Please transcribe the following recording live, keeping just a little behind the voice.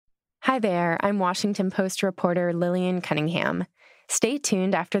Hi there, I'm Washington Post reporter Lillian Cunningham. Stay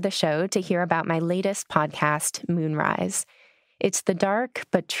tuned after the show to hear about my latest podcast, Moonrise. It's the dark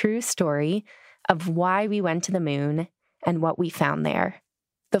but true story of why we went to the moon and what we found there.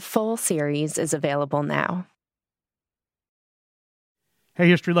 The full series is available now. Hey,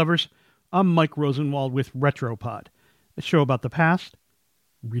 history lovers. I'm Mike Rosenwald with Retropod, a show about the past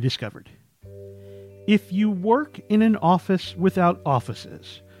rediscovered. If you work in an office without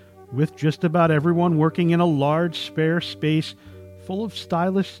offices, with just about everyone working in a large spare space full of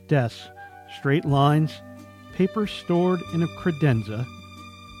stylish desks, straight lines, paper stored in a credenza,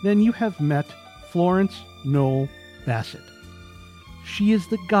 then you have met Florence Knoll Bassett. She is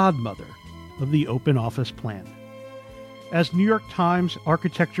the godmother of the open office plan. As New York Times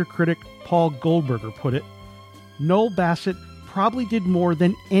architecture critic Paul Goldberger put it, Knoll Bassett probably did more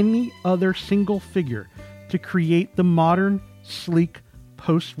than any other single figure to create the modern, sleek,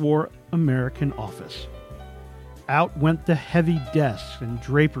 post-war American office. Out went the heavy desks and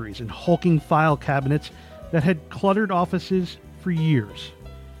draperies and hulking file cabinets that had cluttered offices for years.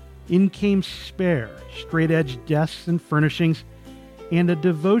 In came spare, straight-edge desks and furnishings, and a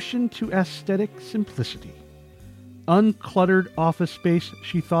devotion to aesthetic simplicity. Uncluttered office space,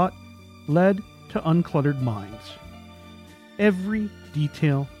 she thought, led to uncluttered minds. Every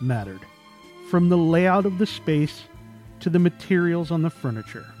detail mattered, from the layout of the space to the materials on the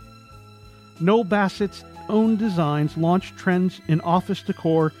furniture. Knoll Bassett's own designs launched trends in office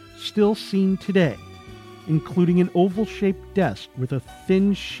decor still seen today, including an oval-shaped desk with a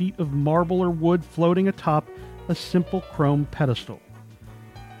thin sheet of marble or wood floating atop a simple chrome pedestal.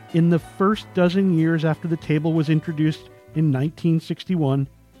 In the first dozen years after the table was introduced in 1961,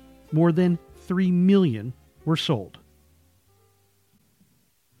 more than 3 million were sold.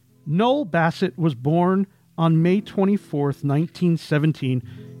 Knoll Bassett was born on May 24, 1917,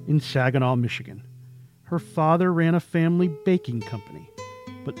 in Saginaw, Michigan. Her father ran a family baking company,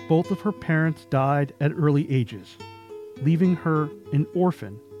 but both of her parents died at early ages, leaving her an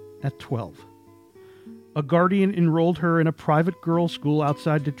orphan at 12. A guardian enrolled her in a private girls' school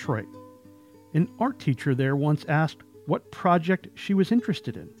outside Detroit. An art teacher there once asked what project she was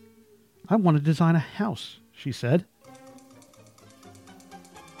interested in. "I want to design a house," she said.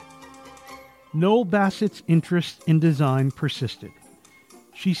 Knoll Bassett's interest in design persisted.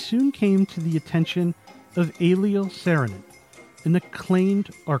 She soon came to the attention of Eliel Saarinen, an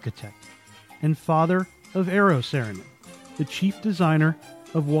acclaimed architect, and father of Eero Saarinen, the chief designer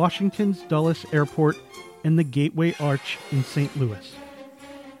of Washington's Dulles Airport and the Gateway Arch in St. Louis.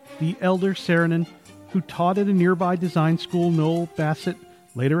 The elder Saarinen, who taught at a nearby design school Knoll Bassett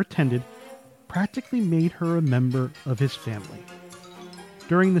later attended, practically made her a member of his family.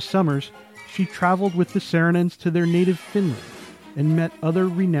 During the summers, she traveled with the Saarinens to their native Finland and met other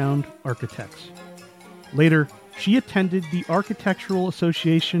renowned architects. Later, she attended the Architectural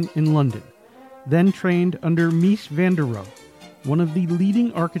Association in London, then trained under Mies van der Rohe, one of the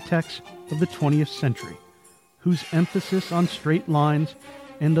leading architects of the 20th century, whose emphasis on straight lines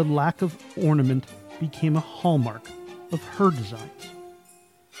and a lack of ornament became a hallmark of her designs.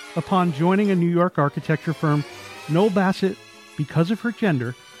 Upon joining a New York architecture firm, Knoll Bassett, because of her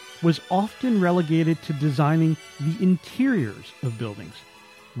gender, was often relegated to designing the interiors of buildings,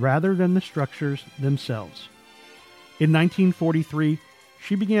 rather than the structures themselves. In 1943,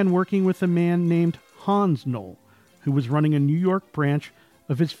 she began working with a man named Hans Knoll, who was running a New York branch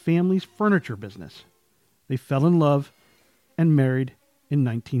of his family's furniture business. They fell in love and married in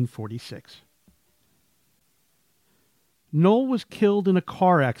 1946. Knoll was killed in a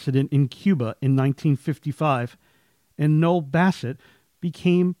car accident in Cuba in 1955, and Knoll Bassett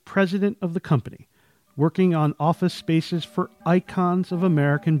became president of the company, working on office spaces for icons of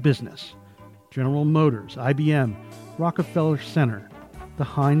American business: General Motors, IBM, Rockefeller Center, the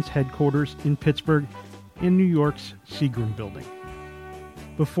Heinz headquarters in Pittsburgh, and New York's Seagram Building.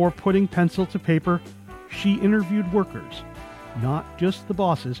 Before putting pencil to paper, she interviewed workers, not just the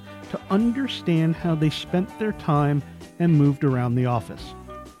bosses, to understand how they spent their time and moved around the office.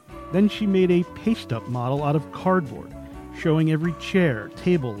 Then she made a paste-up model out of cardboard, showing every chair,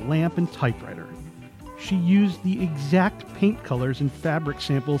 table, lamp, and typewriter. She used the exact paint colors and fabric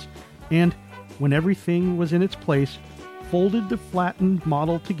samples, and, when everything was in its place, folded the flattened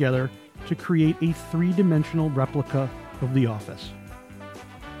model together to create a three-dimensional replica of the office.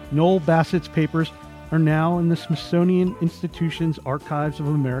 Knoll Bassett's papers are now in the Smithsonian Institution's Archives of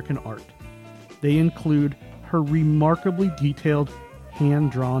American Art. They include her remarkably detailed,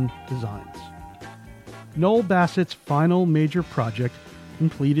 hand-drawn designs. Knoll Bassett's final major project,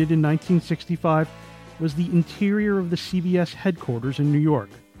 completed in 1965, was the interior of the CBS headquarters in New York.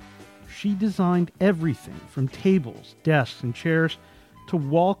 she designed everything from tables, desks, and chairs to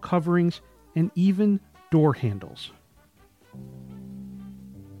wall coverings and even door handles.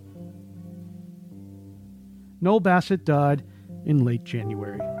 Knoll Bassett died in late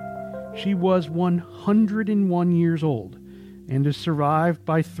January. She was 101 years old and is survived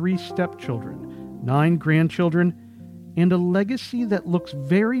by 3 stepchildren, 9 grandchildren, and a legacy that looks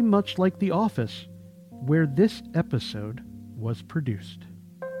very much like The Office, where this episode was produced.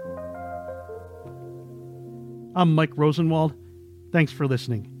 I'm Mike Rosenwald. Thanks for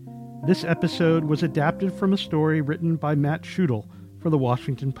listening. This episode was adapted from a story written by Matt Schudel for The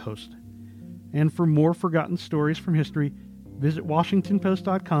Washington Post. And for more forgotten stories from history, visit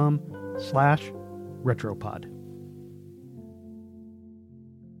washingtonpost.com/retropod.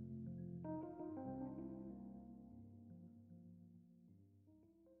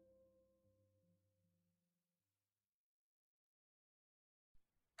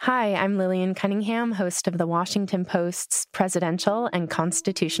 Hi, I'm Lillian Cunningham, host of the Washington Post's presidential and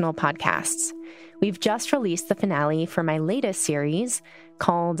constitutional podcasts. We've just released the finale for my latest series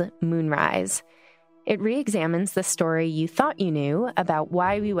called Moonrise. It re-examines the story you thought you knew about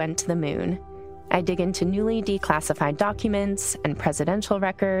why we went to the moon. I dig into newly declassified documents and presidential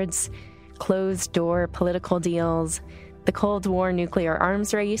records, closed-door political deals, the Cold War nuclear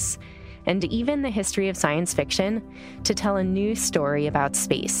arms race, and even the history of science fiction to tell a new story about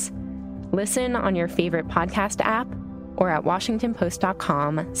space. Listen on your favorite podcast app or at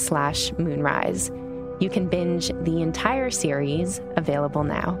washingtonpost.com/moonrise. You can binge the entire series, available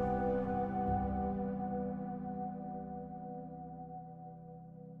now.